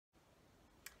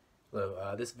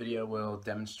Hello, this video will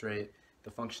demonstrate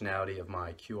the functionality of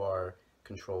my QR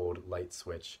controlled light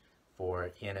switch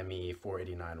for NME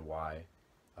 489Y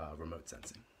remote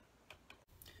sensing.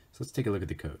 So let's take a look at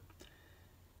the code.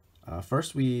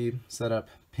 First we set up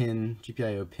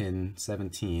GPIO pin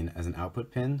 17 as an output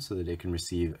pin so that it can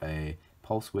receive a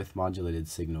pulse width modulated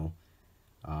signal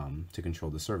to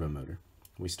control the servo motor.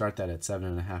 We start that at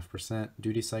 7.5%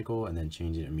 duty cycle and then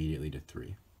change it immediately to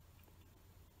 3.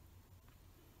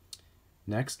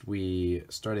 Next, we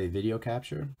start a video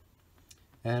capture,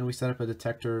 and we set up a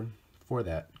detector for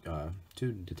that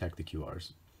to detect the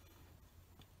QRs.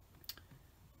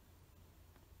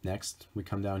 Next, we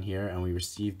come down here and we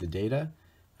receive the data,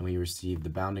 and we receive the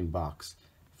bounding box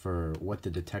for what the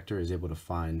detector is able to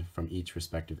find from each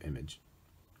respective image.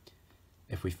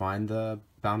 If we find the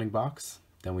bounding box,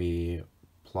 then we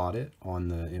plot it on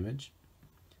the image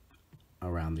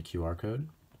around the QR code.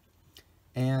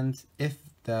 And if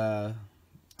the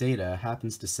data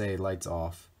happens to say lights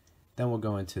off, then we'll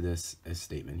go into this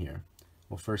statement here.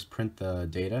 We'll first print the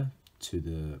data to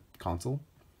the console,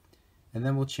 and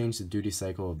then we'll change the duty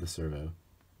cycle of the servo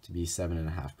to be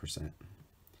 7.5%.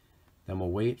 Then we'll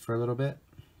wait for a little bit,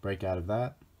 break out of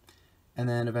that, and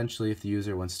then eventually if the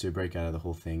user wants to break out of the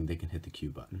whole thing, they can hit the Q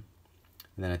button.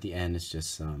 And then at the end, it's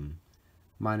just some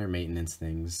minor maintenance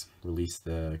things, release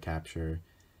the capture,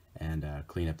 and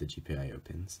clean up the GPIO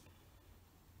pins.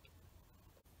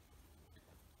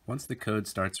 Once the code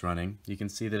starts running, you can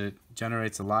see that it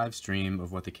generates a live stream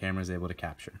of what the camera is able to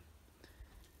capture.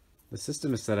 The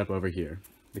system is set up over here.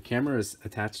 The camera is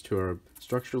attached to a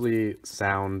structurally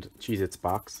sound Cheez-Its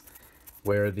box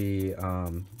where the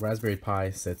Raspberry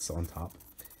Pi sits on top.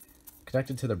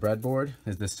 Connected to the breadboard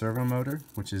is this servo motor,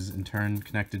 which is in turn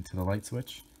connected to the light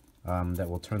switch that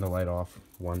will turn the light off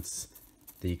once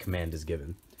the command is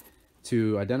given.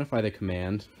 To identify the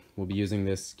command, we'll be using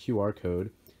this QR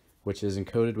code, which is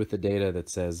encoded with the data that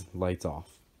says lights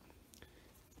off.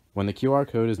 When the QR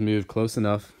code is moved close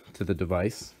enough to the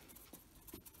device,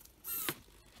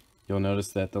 you'll notice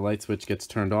that the light switch gets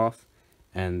turned off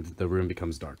and the room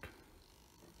becomes dark.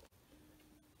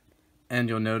 And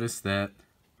you'll notice that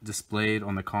displayed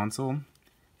on the console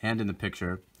and in the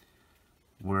picture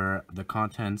were the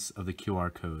contents of the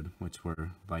QR code, which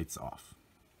were lights off.